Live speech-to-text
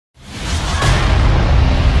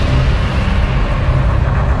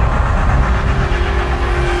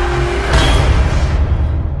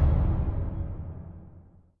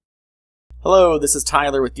Hello, this is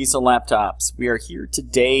Tyler with Diesel Laptops. We are here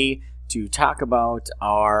today to talk about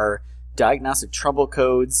our diagnostic trouble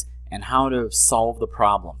codes and how to solve the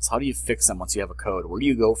problems. How do you fix them once you have a code? Where do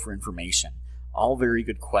you go for information? All very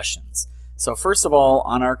good questions. So first of all,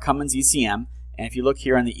 on our Cummins ECM, and if you look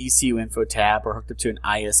here on the ECU info tab, we're hooked up to an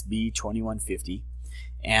ISB 2150.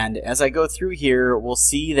 And as I go through here, we'll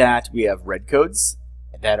see that we have red codes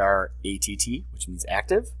that are ATT, which means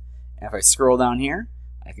active. And if I scroll down here,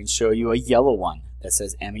 I can show you a yellow one that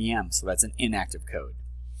says MEM, so that's an inactive code.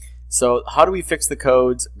 So how do we fix the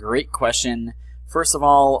codes? Great question. First of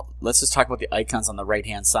all, let's just talk about the icons on the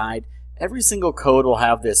right-hand side. Every single code will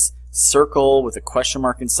have this circle with a question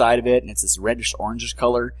mark inside of it, and it's this reddish-orangish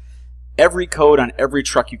color. Every code on every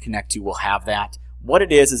truck you connect to will have that. What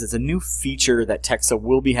it is it's a new feature that TEXA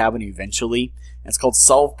will be having eventually, and it's called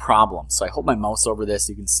Solve Problems. So I hold my mouse over this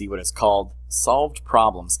so you can see what it's called, Solved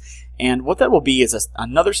Problems. And what that will be is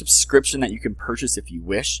another subscription that you can purchase if you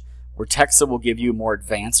wish, where TEXA will give you more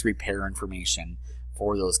advanced repair information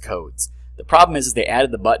for those codes. The problem is they added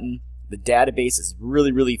the button. The database is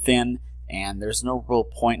really, really thin, and there's no real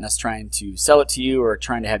point in us trying to sell it to you or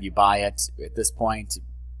trying to have you buy it at this point.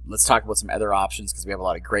 Let's talk about some other options because we have a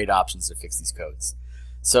lot of great options to fix these codes.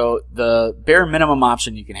 So the bare minimum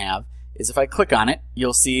option you can have is if I click on it,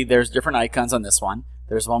 you'll see there's different icons on this one.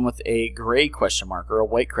 There's one with a gray question mark or a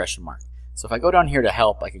white question mark. So if I go down here to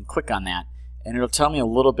help, I can click on that and it'll tell me a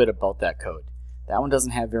little bit about that code. That one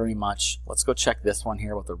doesn't have very much. Let's go check this one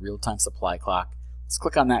here with the real-time supply clock. Let's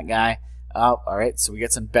click on that guy. Alright, so we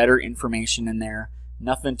get some better information in there.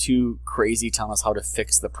 Nothing too crazy telling us how to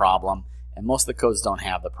fix the problem. And most of the codes don't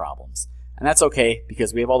have the problems. And that's okay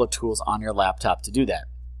because we have all the tools on your laptop to do that.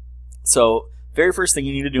 So very first thing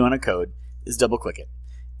you need to do on a code is double click it.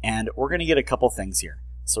 And we're going to get a couple things here.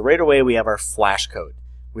 So right away we have our flash code.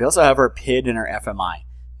 We also have our PID and our FMI.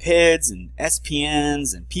 PIDs and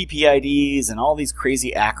SPNs and PPIDs and all these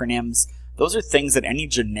crazy acronyms. Those are things that any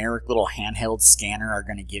generic little handheld scanner are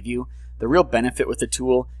going to give you. The real benefit with the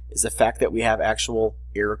tool is the fact that we have actual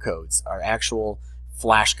error codes, our actual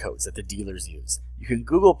flash codes that the dealers use. You can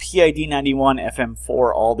Google PID 91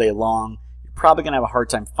 FM4 all day long. You're probably going to have a hard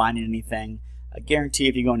time finding anything. I guarantee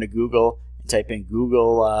if you go into Google and type in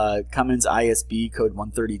Google Cummins ISB code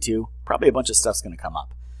 132, probably a bunch of stuff's going to come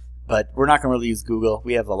up. But we're not going to really use Google.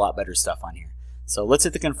 We have a lot better stuff on here. So let's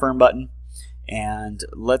hit the confirm button and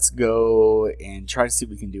let's go and try to see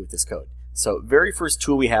what we can do with this code. So very first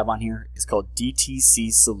tool we have on here is called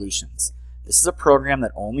DTC Solutions. This is a program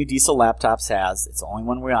that only Diesel Laptops has. It's the only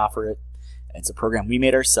one we offer it. It's a program we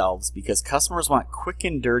made ourselves because customers want quick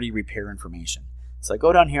and dirty repair information. So I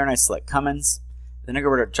go down here and I select Cummins. Then I go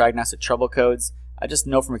over to Diagnostic Trouble Codes. I just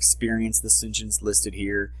know from experience this engine's listed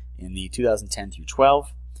here in the 2010 through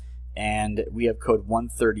 12. And we have code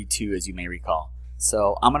 132 as you may recall.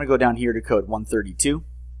 So I'm going to go down here to code 132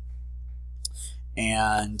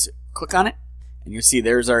 and click on it. And you'll see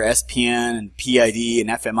there's our SPN and PID and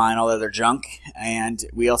FMI and all that other junk. And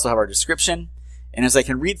we also have our description. And as I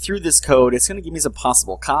can read through this code, it's going to give me some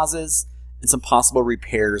possible causes and some possible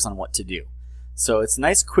repairs on what to do. So it's a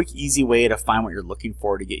nice, quick, easy way to find what you're looking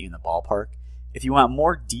for to get you in the ballpark. If you want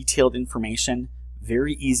more detailed information,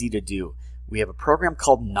 very easy to do. We have a program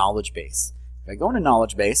called Knowledge Base. If I go into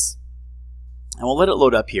Knowledge Base, and we'll let it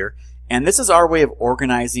load up here, and this is our way of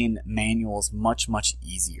organizing manuals much, much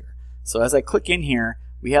easier. So as I click in here,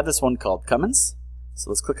 we have this one called Cummins. So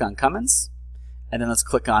let's click on Cummins, and then let's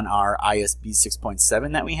click on our ISB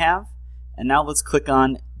 6.7 that we have, and now let's click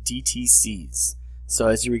on DTCs. So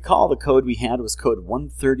as you recall, the code we had was code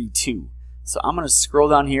 132. So I'm going to scroll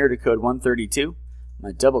down here to code 132. I'm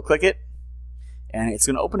going to double click it, and it's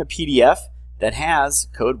going to open a PDF that has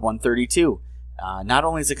code 132. Not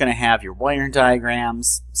only is it going to have your wiring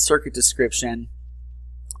diagrams, circuit description,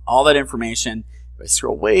 all that information. If I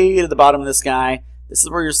scroll way to the bottom of this guy, this is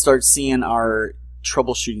where you'll start seeing our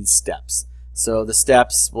troubleshooting steps. So the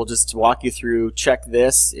steps will just walk you through, check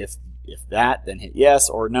this, if that, then hit yes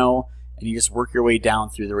or no, and you just work your way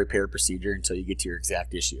down through the repair procedure until you get to your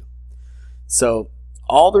exact issue. So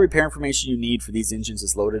all the repair information you need for these engines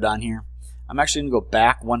is loaded on here. I'm actually going to go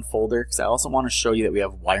back one folder because I also want to show you that we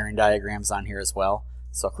have wiring diagrams on here as well.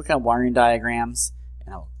 So I'll click on wiring diagrams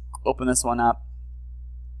and I'll open this one up.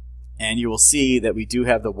 And you will see that we do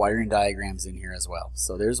have the wiring diagrams in here as well.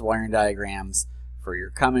 So there's wiring diagrams for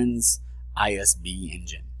your Cummins ISB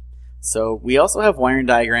engine. So we also have wiring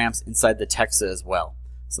diagrams inside the TEXA as well.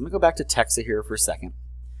 So let me go back to TEXA here for a second.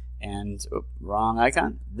 And, wrong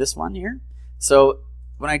icon, this one here. So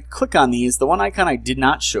when I click on these, the one icon I did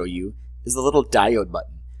not show you is the little diode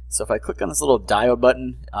button. So if I click on this little diode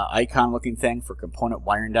button icon looking thing for component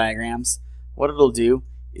wiring diagrams, what it'll do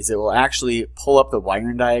is it will actually pull up the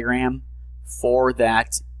wiring diagram for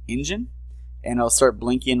that engine, and it'll start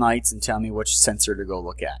blinking lights and tell me which sensor to go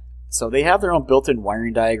look at. So they have their own built-in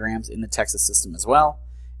wiring diagrams in the TEXA system as well,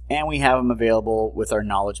 and we have them available with our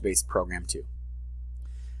knowledge-based program too.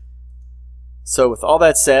 So with all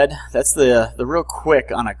that said, that's the real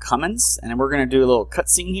quick on a Cummins, and then we're going to do a little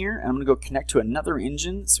cutscene here, and I'm going to go connect to another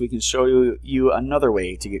engine so we can show you another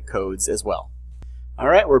way to get codes as well.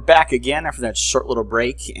 Alright, we're back again after that short little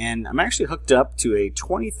break, and I'm actually hooked up to a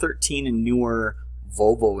 2013 and newer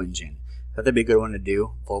Volvo engine. I thought that'd be a good one to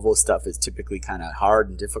do. Volvo stuff is typically kind of hard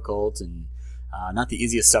and difficult and not the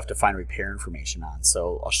easiest stuff to find repair information on.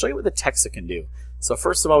 So I'll show you what the TEXA can do. So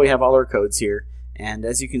first of all, we have all our codes here, and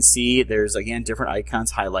as you can see, there's again different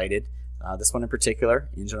icons highlighted. This one in particular,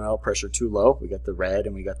 engine oil pressure too low. We got the red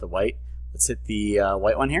and we got the white. Let's hit the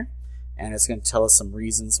white one here, and it's going to tell us some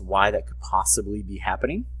reasons why that could possibly be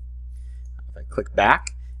happening. If I click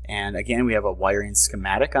back, and again we have a wiring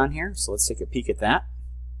schematic on here, so let's take a peek at that.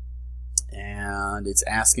 And it's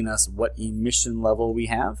asking us what emission level we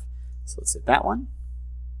have. So let's hit that one.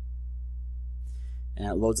 And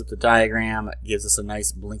it loads up the diagram. It gives us a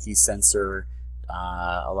nice blinky sensor,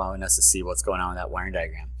 allowing us to see what's going on with that wiring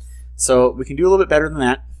diagram. So we can do a little bit better than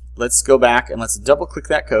that. Let's go back and let's double click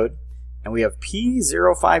that code. And we have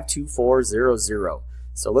P052400.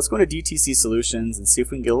 So let's go into DTC Solutions and see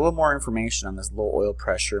if we can get a little more information on this low oil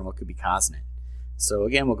pressure and what could be causing it. So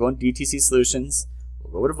again, we'll go into DTC Solutions.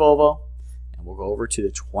 We'll go to Volvo. We'll go over to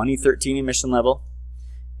the 2013 emission level,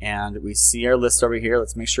 and we see our list over here.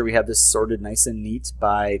 Let's make sure we have this sorted nice and neat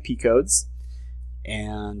by P codes,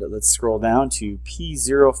 and let's scroll down to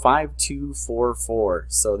P05244.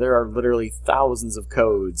 So there are literally thousands of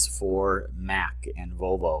codes for Mack and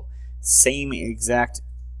Volvo. Same exact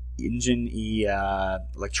engine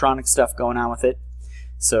electronic stuff going on with it.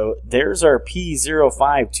 So there's our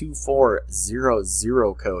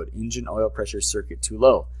P052400 code, engine oil pressure circuit too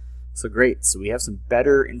low. So great, so we have some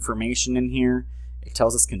better information in here. It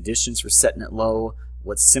tells us conditions for setting it low,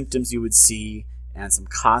 what symptoms you would see, and some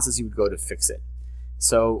causes you would go to fix it.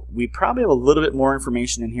 So we probably have a little bit more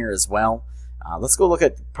information in here as well. Let's go look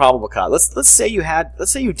at probable cause. Let's say you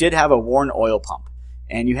did have a worn oil pump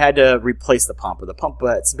and you had to replace the pump, or the pump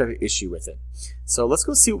had some type of issue with it. So let's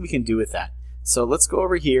go see what we can do with that. So let's go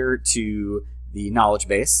over here to the knowledge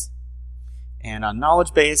base. And on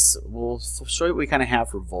knowledge base, we'll show you what we kind of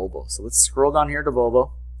have for Volvo. So let's scroll down here to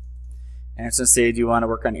Volvo. And it's going to say, do you want to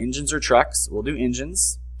work on engines or trucks? We'll do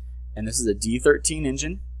engines. And this is a D13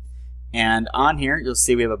 engine. And on here, you'll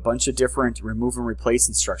see we have a bunch of different remove and replace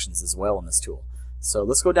instructions as well in this tool. So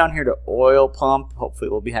let's go down here to oil pump.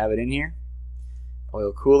 Hopefully we'll have it in here.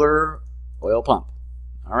 Oil cooler, oil pump.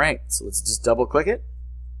 All right, so let's just double click it.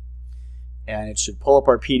 And it should pull up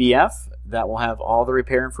our PDF that will have all the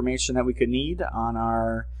repair information that we could need on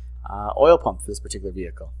our oil pump for this particular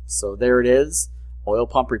vehicle. So there it is, oil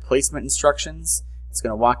pump replacement instructions. It's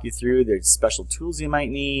going to walk you through the special tools you might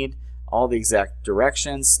need, all the exact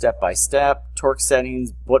directions, step by step, torque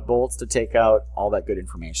settings, what bolts to take out, all that good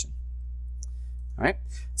information. All right,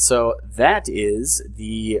 so that is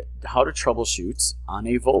the how to troubleshoot on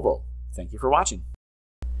a Volvo. Thank you for watching.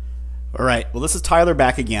 All right, well, this is Tyler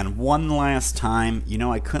back again one last time. You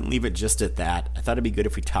know, I couldn't leave it just at that. I thought it'd be good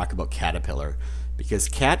if we talk about Caterpillar, because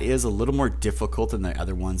Cat is a little more difficult than the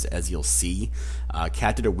other ones, as you'll see.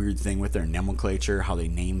 Cat did a weird thing with their nomenclature, how they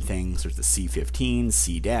name things. There's the C15,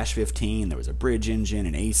 C-15, there was a bridge engine,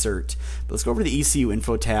 an ACERT. But let's go over to the ECU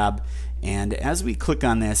info tab, and as we click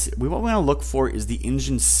on this, what we want to look for is the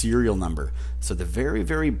engine serial number. So the very,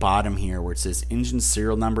 very bottom here where it says engine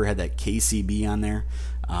serial number had that KCB on there.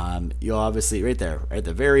 You'll obviously, right there, at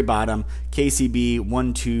the very bottom, KCB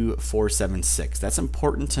 12476. That's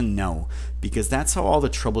important to know because that's how all the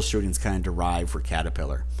troubleshooting is kind of derived for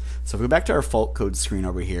Caterpillar. So if we go back to our fault code screen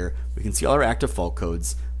over here, we can see all our active fault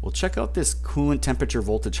codes. We'll check out this coolant temperature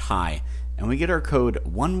voltage high, and we get our code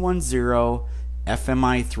 110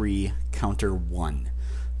 FMI3 counter 1.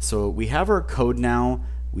 So we have our code now,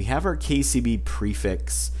 we have our KCB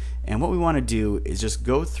prefix, and what we want to do is just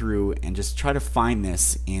go through and just try to find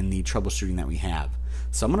this in the troubleshooting that we have.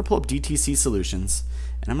 So I'm going to pull up DTC Solutions,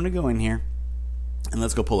 and I'm going to go in here, and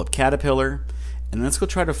let's go pull up Caterpillar, and let's go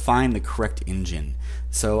try to find the correct engine.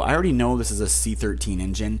 So I already know this is a C13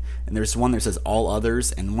 engine, and there's one that says all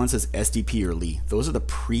others, and one says SDP or LE. Those are the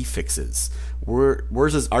prefixes.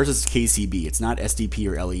 Ours is KCB. It's not SDP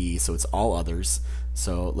or LE, so it's all others.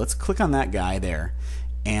 So let's click on that guy there.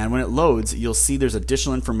 And when it loads, you'll see there's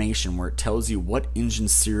additional information where it tells you what engine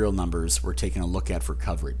serial numbers we're taking a look at for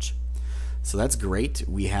coverage. So that's great.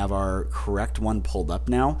 We have our correct one pulled up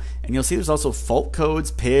now. And you'll see there's also fault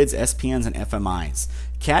codes, PIDs, SPNs, and FMIs.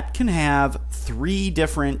 CAT can have 3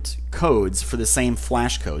 different codes for the same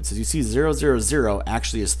flash code. So as you see, 000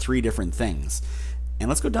 actually is 3 different things. And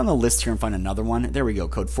let's go down the list here and find another one. There we go,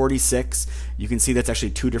 code 46. You can see that's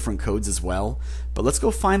actually 2 different codes as well. But let's go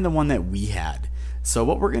find the one that we had. So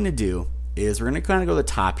what we're going to do is we're going to kind of go to the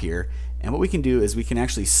top here. And what we can do is we can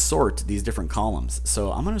actually sort these different columns.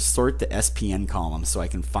 So I'm going to sort the SPN column so I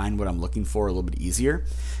can find what I'm looking for a little bit easier.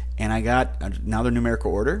 And I got another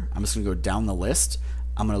numerical order. I'm just going to go down the list.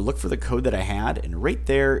 I'm going to look for the code that I had, and right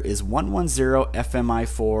there is 110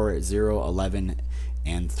 FMI4 011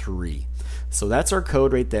 and 3. So that's our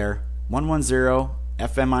code right there, 110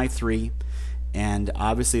 FMI3, and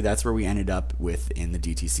obviously that's where we ended up with in the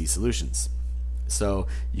DTC solutions. So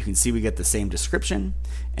you can see we get the same description,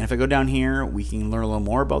 and if I go down here we can learn a little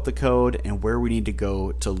more about the code and where we need to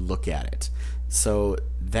go to look at it. So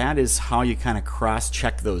that is how you kind of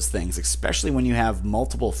cross-check those things, especially when you have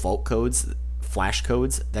multiple fault codes, flash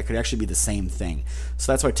codes, that could actually be the same thing.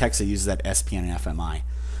 So that's why TEXA uses that SPN and FMI.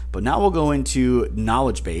 But now we'll go into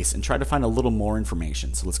knowledge base and try to find a little more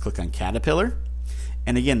information. So let's click on Caterpillar.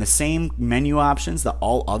 And again, the same menu options, the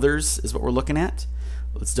all others is what we're looking at.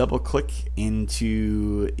 Let's double click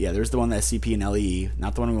into, yeah, there's the one, the SCP and LEE,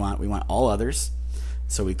 not the one we want all others.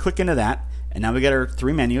 So we click into that, and now we got our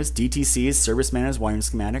 3 menus, DTCs, service manuals, wiring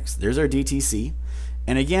schematics. There's our DTC.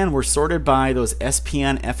 And again, we're sorted by those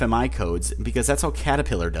SPN FMI codes because that's how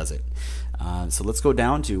Caterpillar does it. So let's go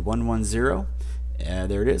down to 110.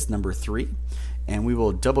 There it is, number 3. And we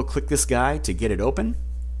will double click this guy to get it open.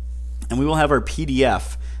 And we will have our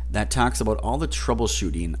PDF that talks about all the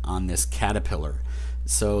troubleshooting on this Caterpillar.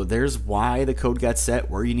 So there's why the code got set,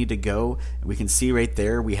 where you need to go. And we can see right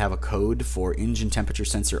there we have a code for engine temperature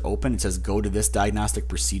sensor open. It says go to this diagnostic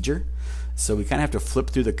procedure. So we kind of have to flip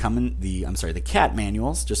through the CAT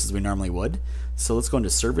manuals just as we normally would. So let's go into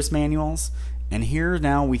service manuals. And here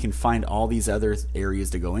now we can find all these other areas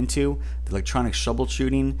to go into. The electronic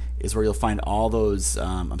troubleshooting is where you'll find all those,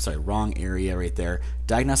 wrong area right there.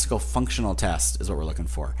 Diagnostical functional test is what we're looking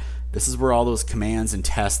for. This is where all those commands and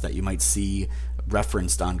tests that you might see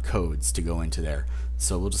referenced on codes to go into there.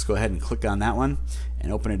 So we'll just go ahead and click on that one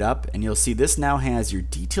and open it up, and you'll see this now has your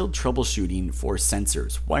detailed troubleshooting for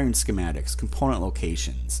sensors, wiring schematics, component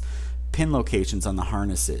locations, pin locations on the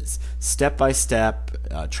harnesses, step-by-step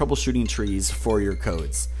troubleshooting trees for your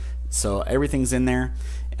codes. So everything's in there.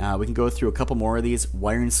 We can go through a couple more of these.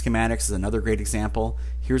 Wiring schematics is another great example.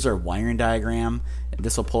 Here's our wiring diagram.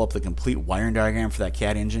 This will pull up the complete wiring diagram for that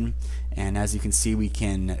CAT engine. And as you can see, we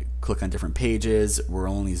can click on different pages. We're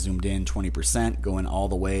only zoomed in 20%, going all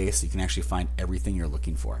the way so you can actually find everything you're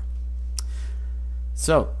looking for.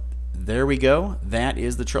 So there we go. That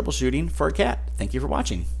is the troubleshooting for a CAT. Thank you for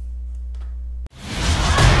watching.